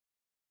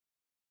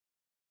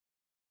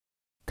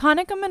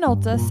Konica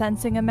Minolta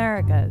Sensing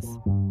Americas,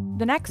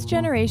 the next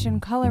generation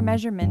color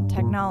measurement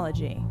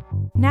technology.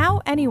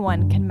 Now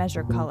anyone can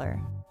measure color.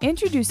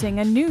 Introducing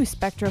a new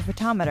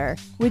spectrophotometer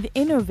with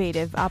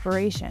innovative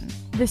operation,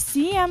 the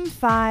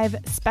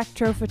CM-5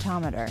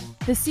 Spectrophotometer.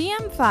 The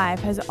CM-5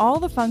 has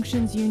all the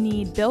functions you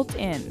need built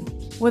in,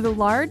 with a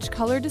large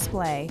color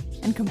display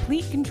and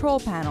complete control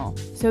panel,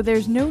 so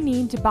there's no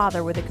need to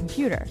bother with a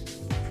computer.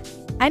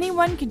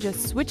 Anyone can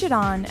just switch it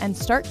on and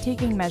start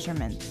taking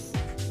measurements.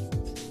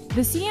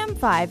 The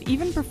CM-5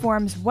 even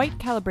performs white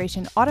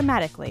calibration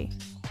automatically.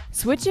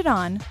 Switch it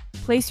on,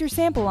 place your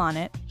sample on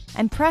it,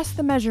 and press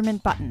the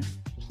measurement button.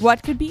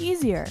 What could be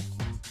easier?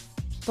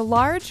 The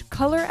large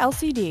color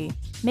LCD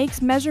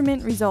makes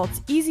measurement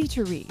results easy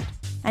to read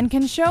and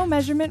can show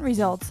measurement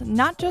results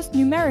not just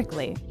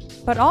numerically,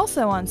 but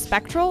also on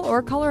spectral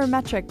or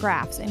colorimetric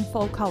graphs in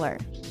full color.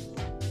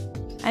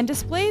 And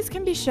displays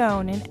can be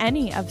shown in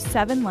any of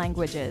 7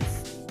 languages: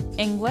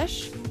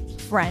 English,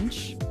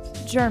 French,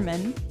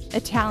 German,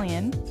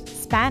 Italian,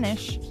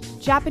 Spanish,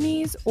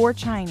 Japanese, or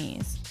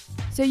Chinese.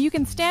 So you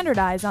can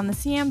standardize on the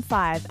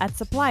CM-5 at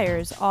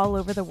suppliers all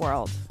over the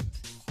world.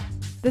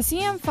 The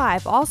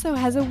CM-5 also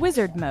has a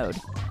wizard mode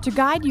to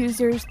guide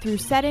users through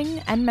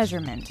setting and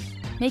measurement,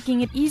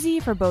 making it easy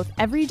for both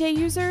everyday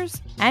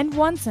users and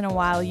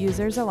once-in-a-while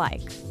users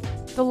alike.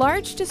 The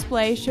large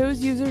display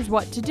shows users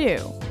what to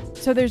do,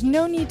 so there's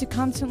no need to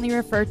constantly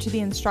refer to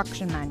the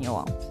instruction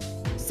manual.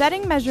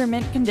 Setting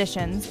measurement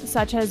conditions,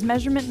 such as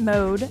measurement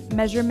mode,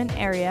 measurement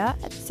area,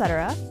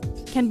 etc.,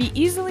 can be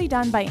easily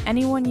done by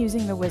anyone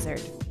using the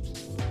wizard.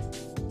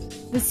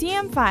 The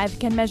CM-5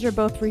 can measure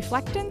both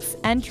reflectance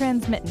and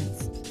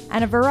transmittance,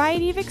 and a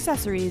variety of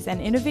accessories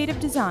and innovative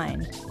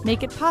design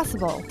make it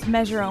possible to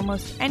measure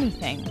almost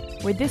anything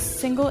with this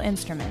single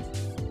instrument,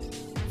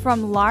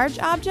 from large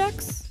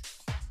objects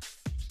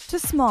to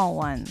small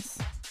ones.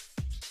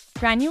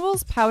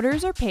 Granules,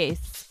 powders, or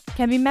pastes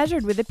can be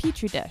measured with a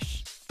petri dish.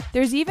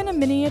 There's even a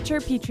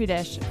miniature petri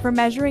dish for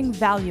measuring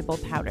valuable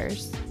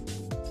powders.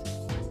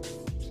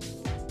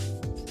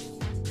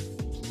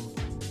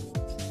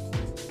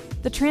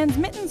 The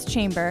transmittance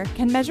chamber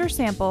can measure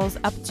samples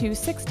up to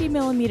 60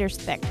 millimeters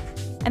thick,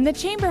 and the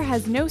chamber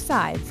has no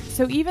sides,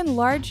 so even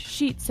large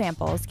sheet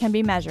samples can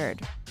be measured.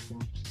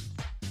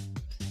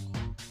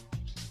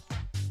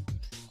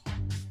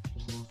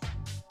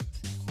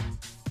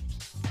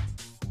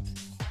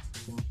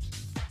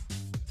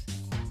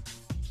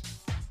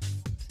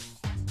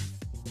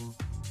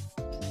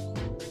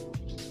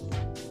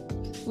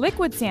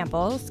 Liquid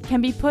samples can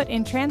be put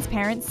in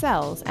transparent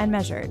cells and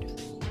measured.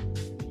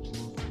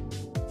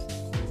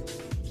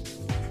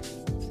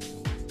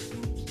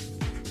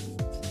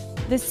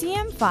 The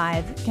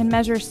CM-5 can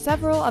measure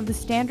several of the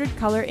standard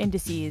color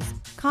indices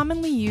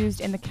commonly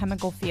used in the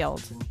chemical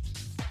field: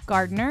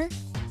 Gardner,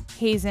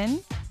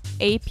 Hazen,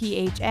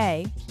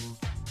 APHA,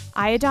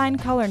 iodine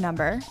color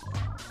number,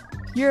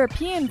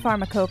 European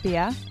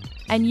pharmacopoeia,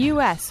 and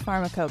US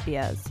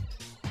pharmacopoeias.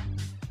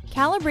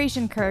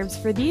 Calibration curves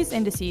for these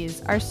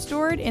indices are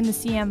stored in the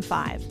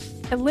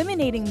CM-5,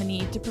 eliminating the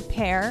need to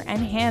prepare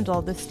and handle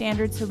the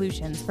standard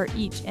solutions for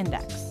each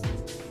index.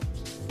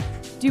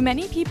 Do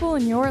many people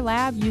in your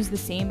lab use the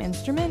same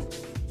instrument?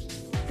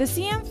 The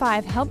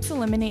CM-5 helps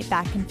eliminate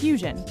that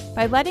confusion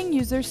by letting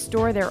users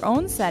store their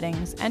own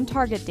settings and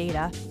target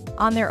data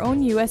on their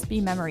own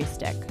USB memory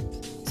stick,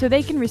 so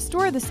they can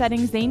restore the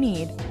settings they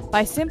need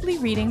by simply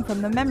reading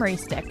from the memory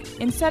stick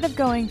instead of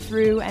going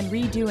through and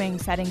redoing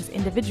settings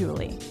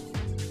individually.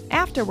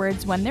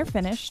 Afterwards, when they're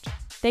finished,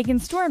 they can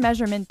store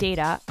measurement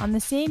data on the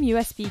same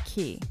USB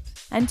key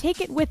and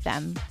take it with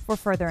them for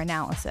further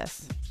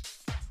analysis.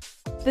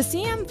 The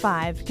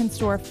CM-5 can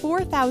store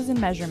 4,000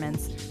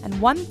 measurements and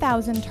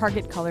 1,000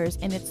 target colors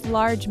in its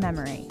large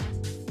memory.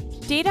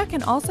 Data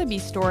can also be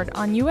stored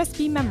on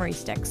USB memory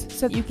sticks,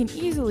 so you can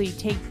easily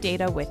take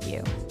data with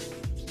you.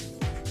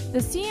 The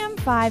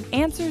CM-5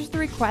 answers the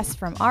requests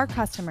from our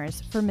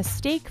customers for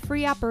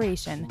mistake-free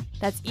operation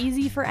that's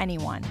easy for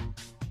anyone.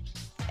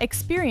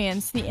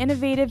 Experience the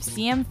innovative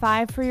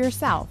CM-5 for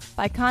yourself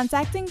by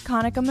contacting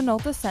Konica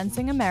Minolta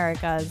Sensing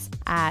Americas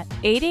at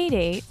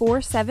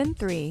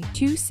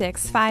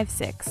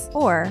 888-473-2656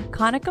 or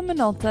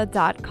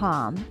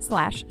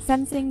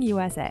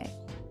konicaminolta.com/sensingusa.